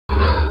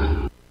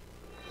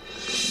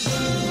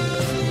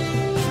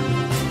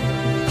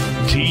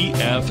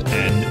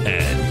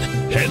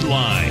TFNN.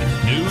 Headline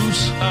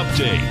News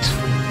Update.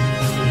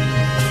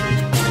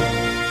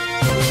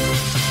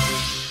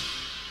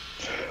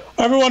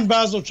 Everyone,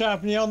 Basil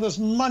Chapman here on this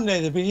Monday,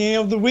 the beginning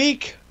of the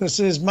week. This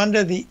is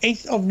Monday, the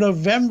 8th of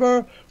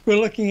November. We're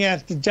looking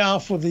at the Dow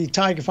for the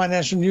Tiger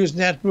Financial News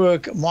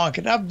Network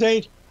market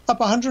update, up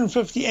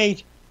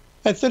 158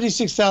 at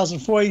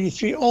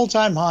 36,483,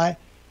 all-time high.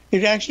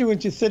 It actually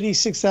went to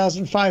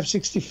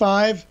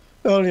 36,565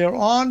 earlier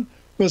on.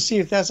 We'll see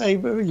if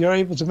you're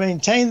able to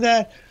maintain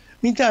that.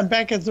 Meantime,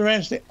 back at the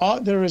ranch,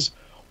 there is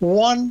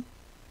one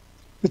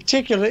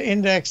particular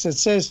index that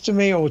says to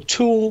me, or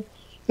tool,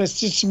 that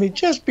says to me,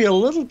 just be a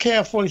little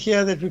careful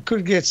here that we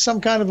could get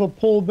some kind of a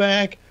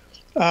pullback,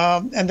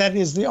 and that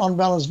is the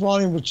on-balance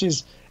volume, which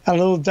is a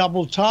little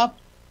double top.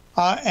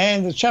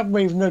 And the Chapman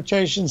wave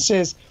notation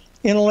says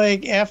in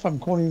leg F, I'm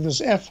calling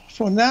this F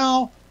for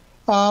now.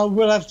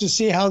 We'll have to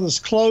see how this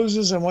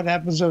closes and what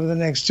happens over the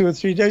next 2 or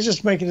 3 days.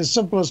 Just make it as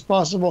simple as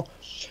possible.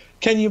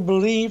 Can you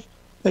believe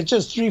that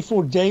just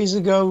 3-4 days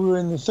ago we were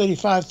in the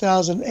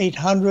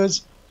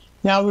 35,800s?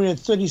 Now we're at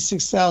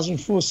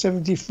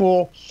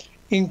 36,474.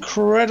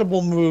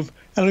 Incredible move.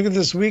 And look at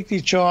this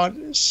weekly chart,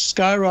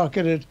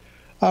 skyrocketed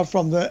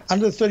from the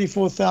under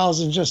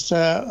 34,000 just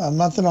a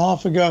month and a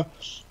half ago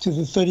to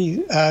the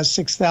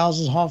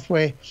 36,000,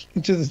 halfway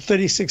into the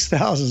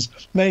 36,000s.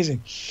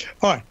 Amazing.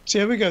 All right, so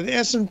here we go. The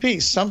S&P,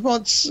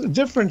 somewhat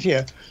different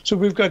here. So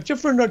we've got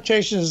different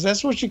notations.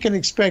 That's what you can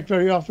expect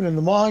very often in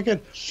the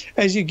market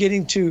as you're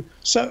getting to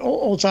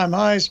all-time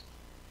highs.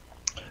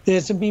 The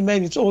S&P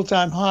made its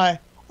all-time high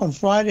on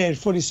Friday at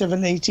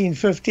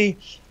 47,1850.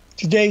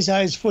 Today's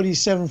high is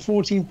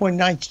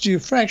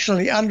 4714.92,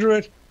 fractionally under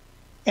it.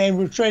 And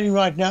we're trading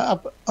right now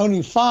up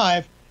only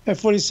 5 at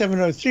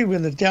 4703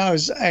 when the Dow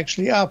is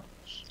actually up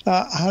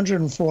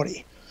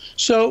 140.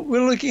 So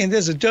we're looking, and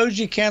there's a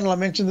doji candle. I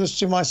mentioned this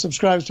to my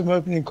subscribers to my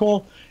opening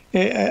call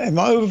in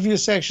my overview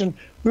section.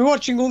 We're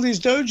watching all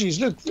these dojis.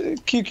 Look,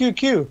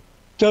 QQQ,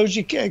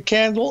 doji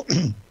candle.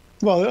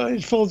 Well,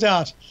 it filled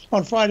out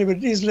on Friday, but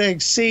it is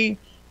leg C.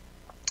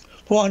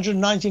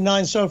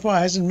 499 so far,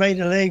 hasn't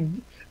made a leg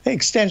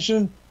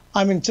extension.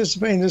 I'm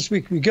anticipating this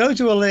week we go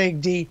to a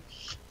leg D.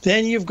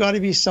 Then you've got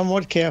to be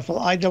somewhat careful.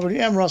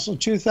 IWM Russell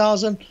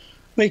 2000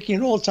 making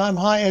an all-time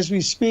high as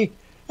we speak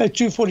at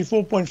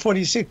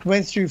 244.46.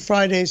 Went through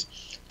Friday's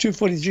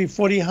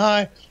 243.40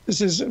 high.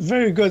 This is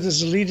very good.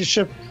 This is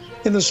leadership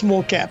in the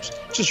small caps.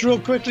 Just real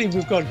quickly,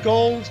 we've got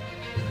gold.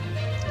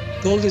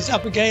 Gold is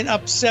up again,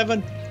 up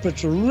 7.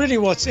 But really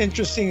what's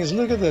interesting is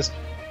look at this.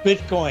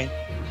 Bitcoin,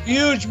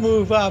 huge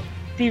move up.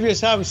 Previous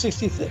high was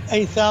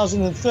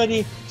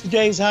 68,030.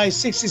 Today's high is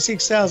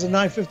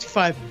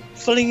 66,955.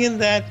 Filling in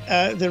that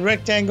the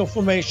rectangle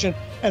formation,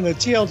 and the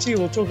TLT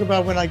we'll talk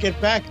about when I get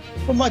back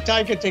from my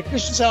Tiger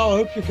Technicians Hour. I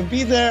hope you can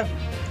be there.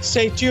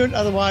 Stay tuned.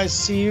 Otherwise,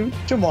 see you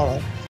tomorrow.